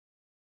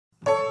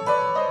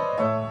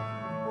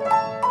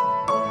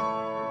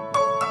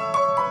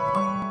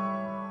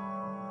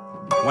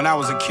When I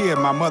was a kid,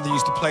 my mother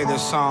used to play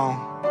this song.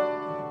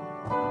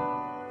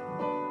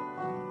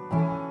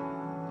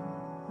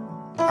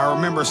 I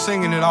remember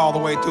singing it all the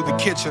way through the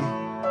kitchen.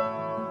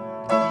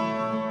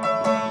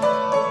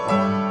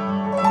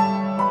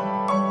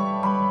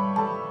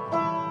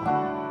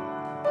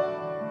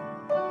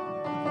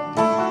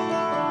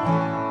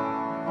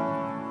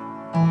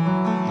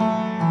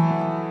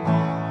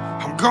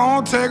 I'm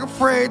gonna take a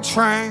freight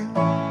train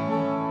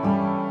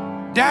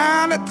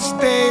down at the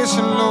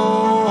station,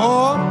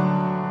 Lord.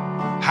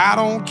 I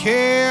don't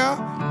care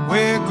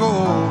where it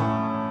goes.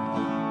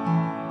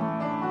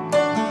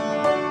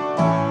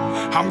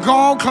 I'm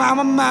gonna climb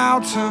a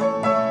mountain,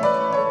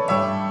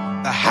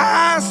 the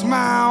highest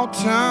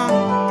mountain.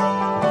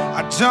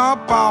 I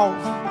jump off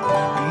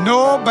and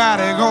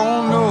nobody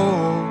gonna know.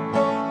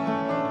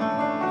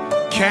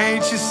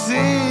 Can't you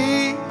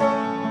see?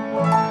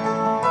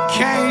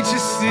 Can't you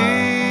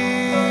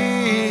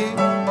see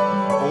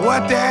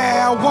what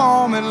that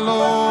woman,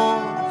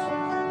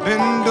 Lord's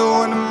been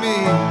doing to me?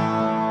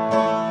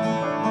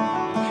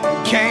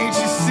 Can't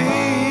you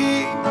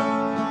see?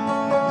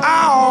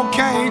 Oh,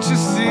 can't you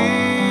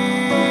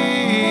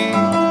see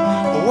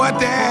what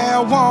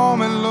that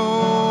woman,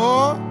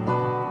 Lord,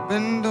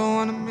 been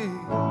doing to me?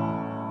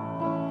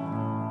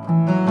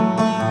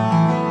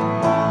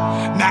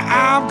 Now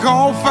I'm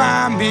gonna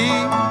find me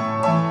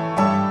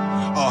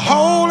a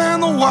hole in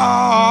the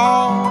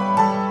wall.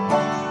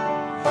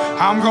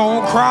 I'm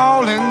gonna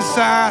crawl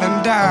inside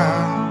and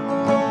die,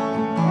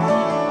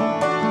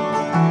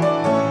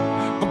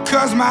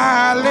 because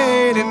my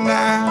lady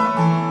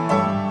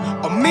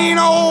now, a mean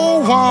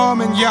old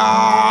woman,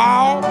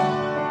 y'all,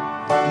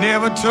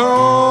 never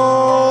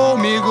told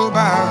me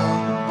goodbye.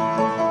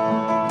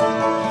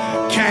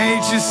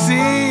 Can't you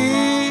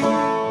see?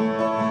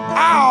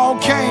 Oh,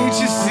 can't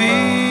you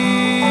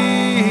see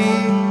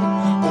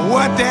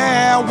what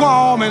that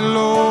woman,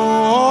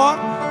 Lord,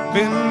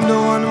 been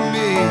doing to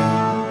me?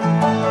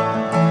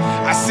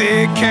 I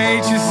said,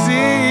 can't you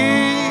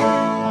see?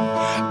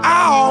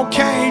 Oh,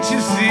 can't you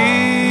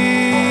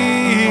see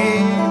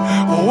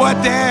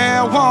what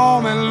that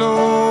woman,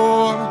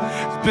 Lord,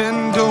 has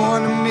been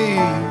doing to me?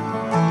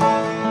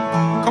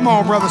 Come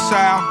on, Brother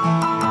Sal.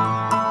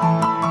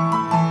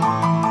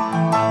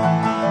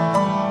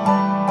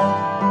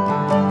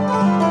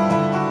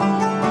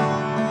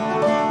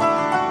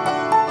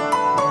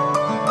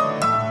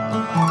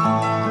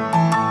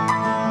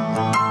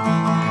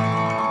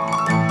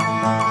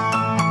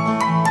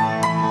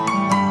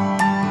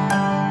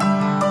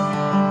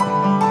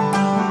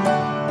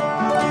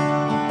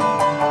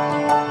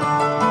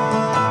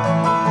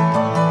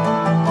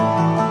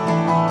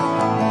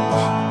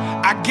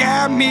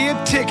 Got me a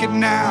ticket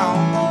now,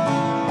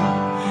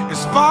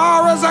 as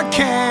far as I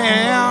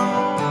can,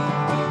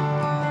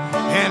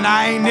 and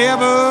I ain't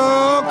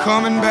never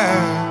coming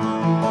back.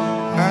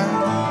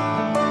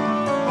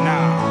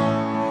 Now,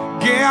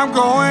 yeah, I'm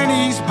going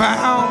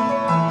eastbound,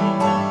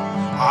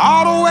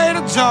 all the way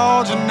to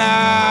Georgia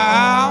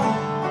now,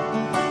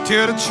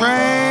 till the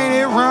train,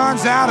 it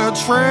runs out of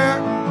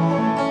track.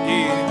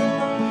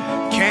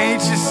 Yeah,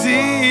 can't you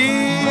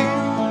see?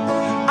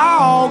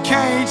 Oh,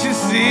 can't you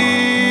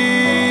see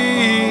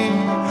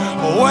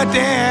what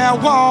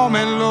that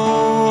woman,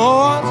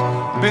 Lord,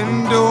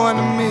 been doing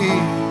to me?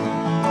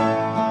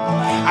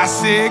 I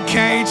said,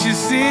 can't you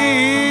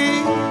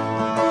see?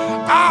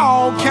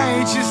 Oh,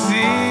 can't you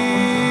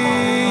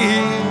see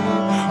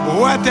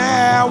what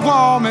that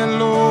woman,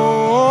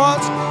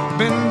 Lord's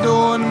been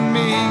doing to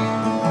me?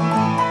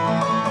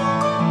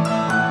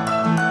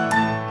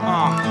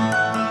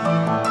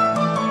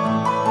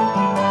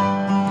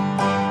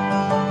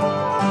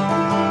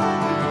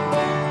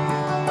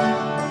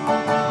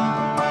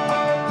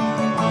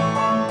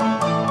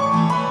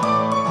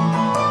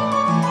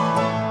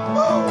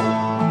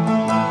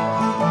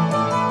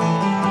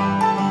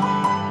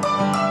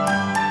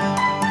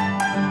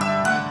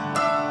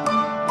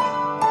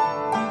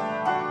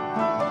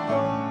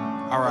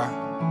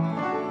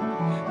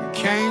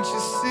 Can't you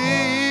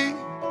see?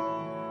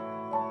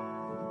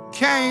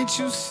 Can't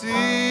you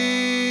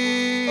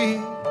see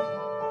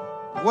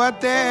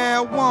what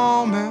that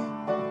woman's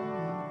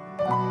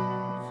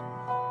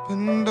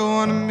been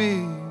doing to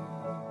me?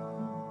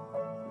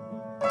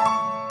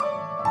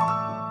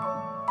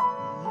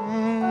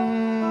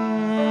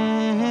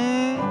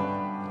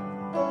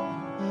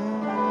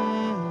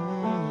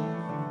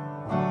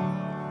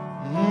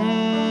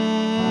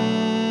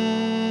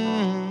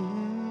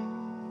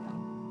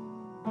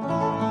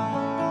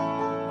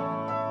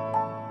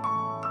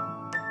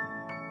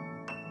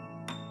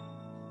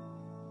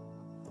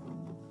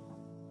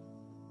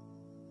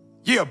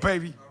 Yeah,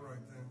 baby.